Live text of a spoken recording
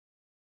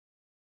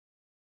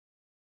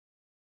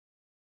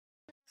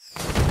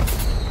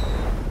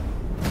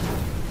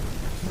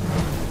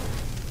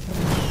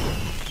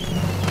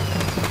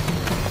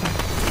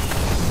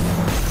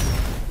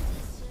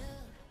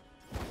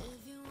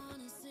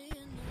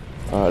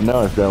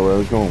Now I forgot where I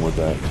was going with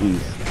that.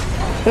 Jeez.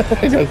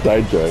 I got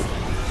sidetracked.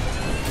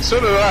 So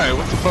did I.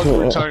 What the fuck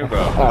were we talking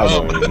about? I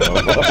don't even know.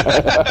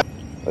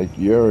 Like,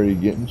 you're already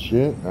getting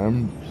shit.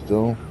 I'm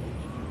still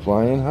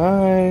flying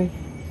high.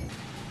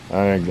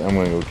 I'm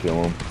gonna go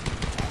kill him.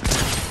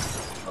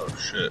 Oh,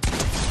 shit.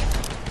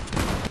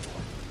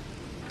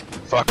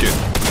 Fuck it.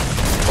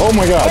 Oh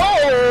my god!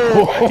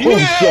 Oh,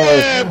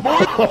 yeah,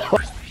 boy!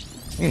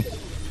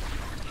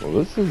 Well,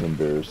 this is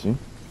embarrassing.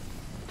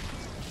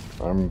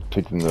 I'm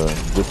taking the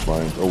zip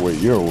lines. Oh wait,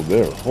 you're over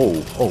there.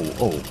 Oh.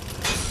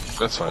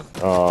 That's fine.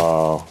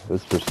 Oh,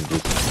 this person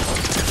just...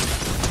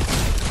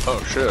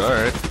 Oh shit,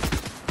 alright.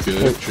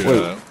 Good Wait,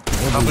 job.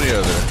 How many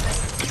are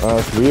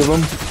there? 3 of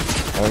them.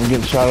 I'm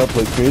getting shot up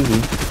like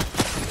crazy.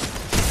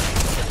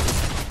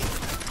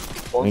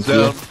 One's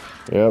down.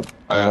 Yep.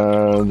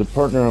 The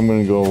partner I'm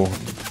gonna go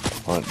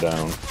hunt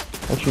down.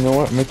 Actually, you know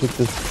what? I'm gonna take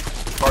this...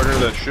 Partner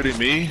that's shooting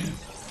me?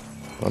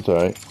 That's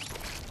alright.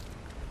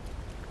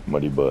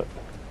 Muddy butt.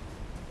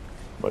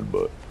 Mud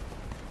butt.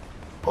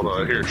 Hold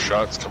on, I hear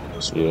shots coming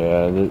this way.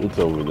 Yeah, it's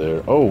over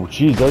there. Oh,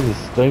 jeez, that was a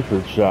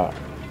sniper shot.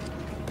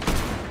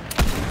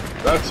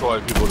 That's why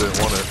people didn't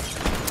want it.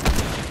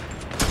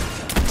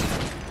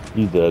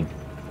 He's dead.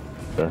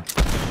 There.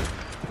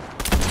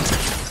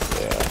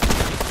 Yeah.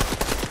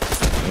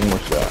 One more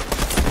shot.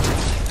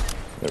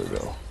 There we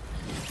go.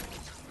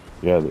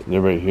 Yeah,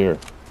 they're right here.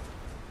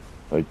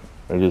 Like,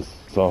 I just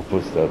saw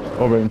footsteps.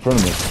 Oh, right in front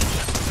of me.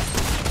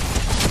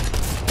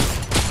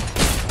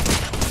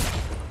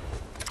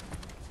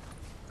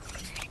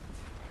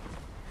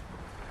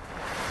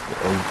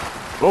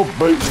 Oh,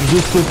 but you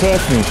just flew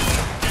past me.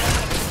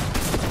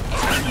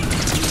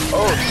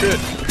 Oh, shit.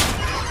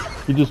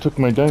 He just took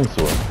my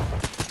dinosaur.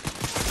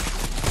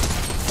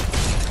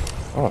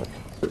 Oh,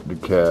 the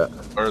cat.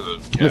 Or the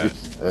cat.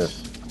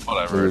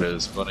 Whatever it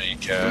is. Bunny,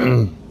 cat.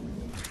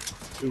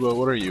 Dude,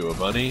 what are you, a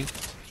bunny?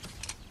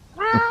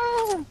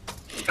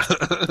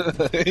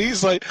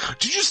 He's like,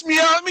 did you just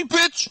meow at me,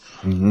 bitch?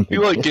 He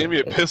like gave me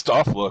a pissed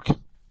off look.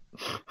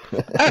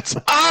 That's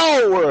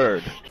our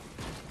word!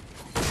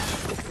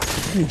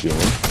 What are you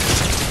doing?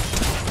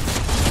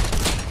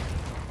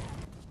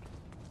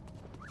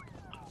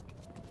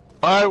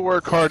 I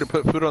work hard to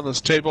put food on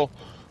this table.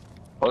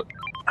 What?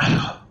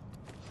 Oh,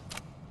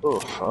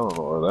 I don't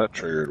know why that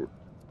triggered.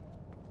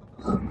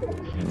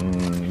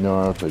 No,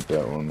 I'll take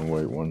that one, the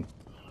white one.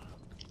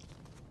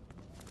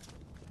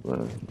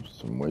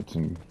 Some whites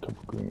and a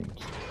couple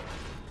greens.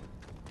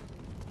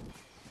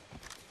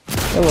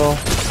 Hello.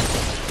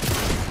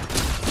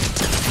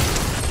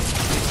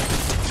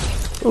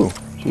 Oh,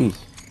 jeez.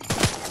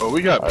 Oh,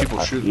 we got people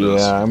shooting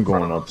us. Yeah, I'm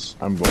going up.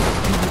 I'm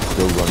just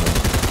still running.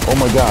 Oh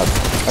my god.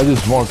 I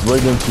just walked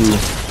right into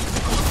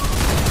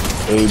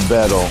a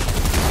battle.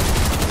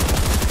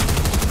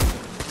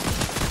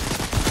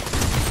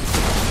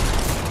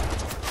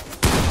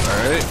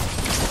 Alright.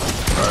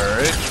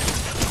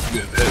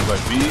 Getting hit by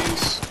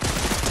bees.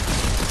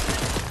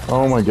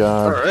 Oh my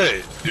god.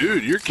 Alright,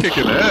 dude, you're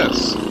kicking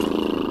ass.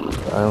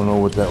 I don't know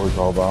what that was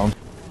all about.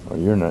 Oh,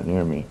 you're not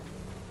near me.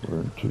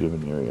 We're in 2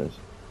 different areas.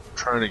 I'm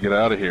trying to get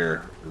out of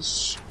here.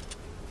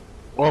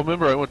 Well,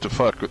 remember I went to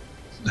fight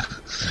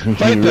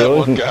that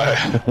one guy.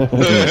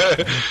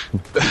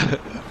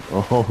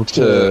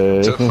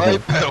 Okay. to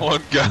fight that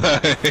one guy.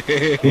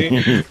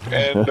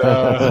 And,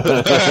 how'd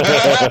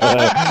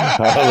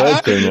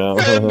that turn out?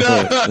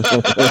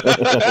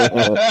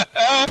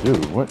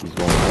 Dude, what is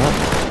going on?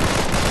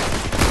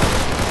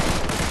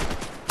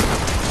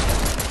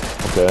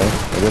 Okay, I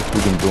guess we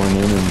can join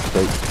in and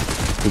start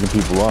picking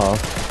people off.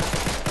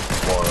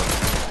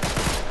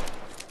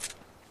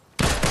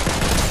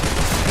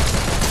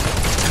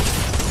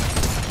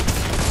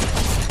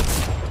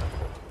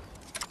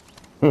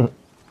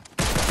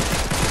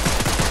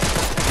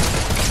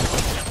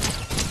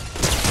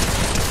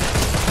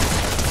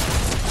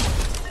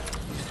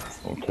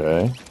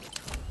 Okay.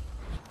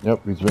 Yep,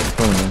 he's right in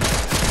front of me.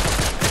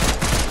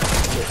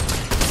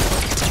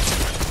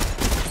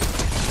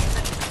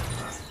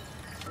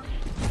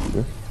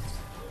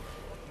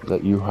 Is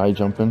that you high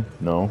jumping?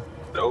 No.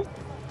 Nope.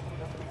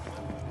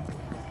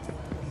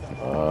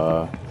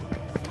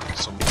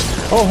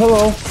 Oh,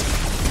 hello.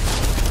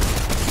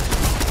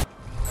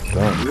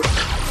 Done.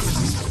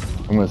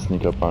 I'm gonna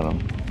sneak up on him.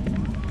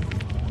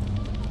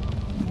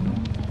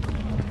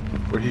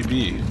 Where'd he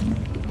be?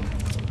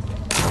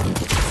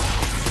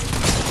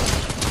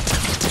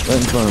 Right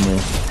in front of me.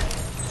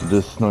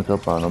 Just snuck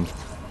up on him.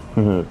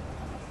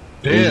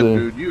 Damn,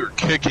 dude, you are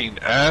kicking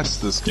ass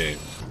this game.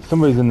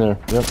 Somebody's in there.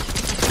 Yep.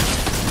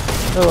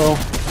 Hello.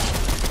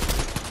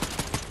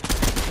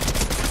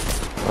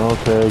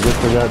 Okay, I guess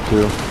I got to.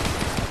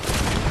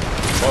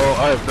 Oh,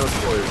 I have no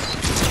choice.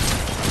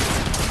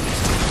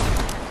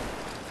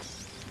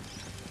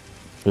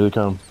 Here they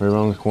come, right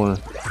around the corner.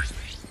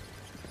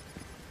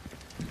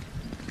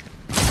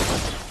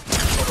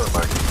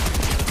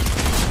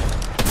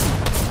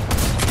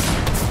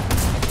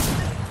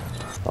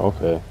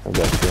 Okay, I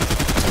got you.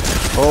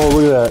 Oh,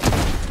 look at that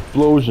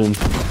explosion!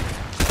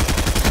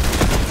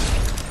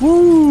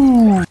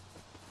 Woo!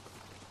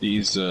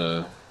 These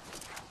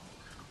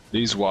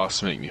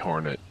wasps make me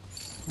hornet.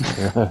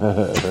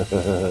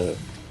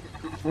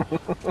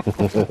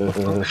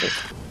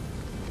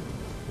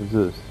 What's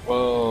this?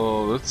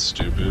 Whoa, that's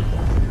stupid.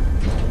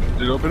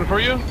 Did it open for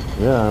you?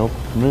 Yeah, open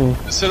for me.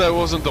 It said I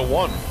wasn't the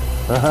one.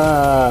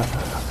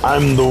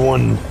 I'm the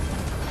one.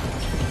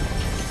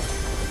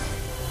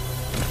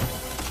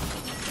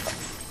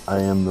 I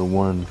am the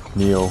one,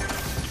 Neil.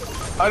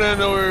 I didn't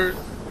know we were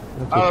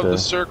out of the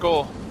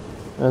circle.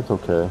 That's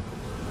okay.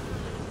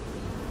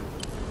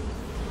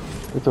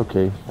 It's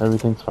okay.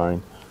 Everything's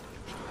fine.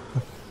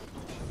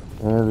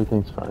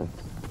 Everything's fine.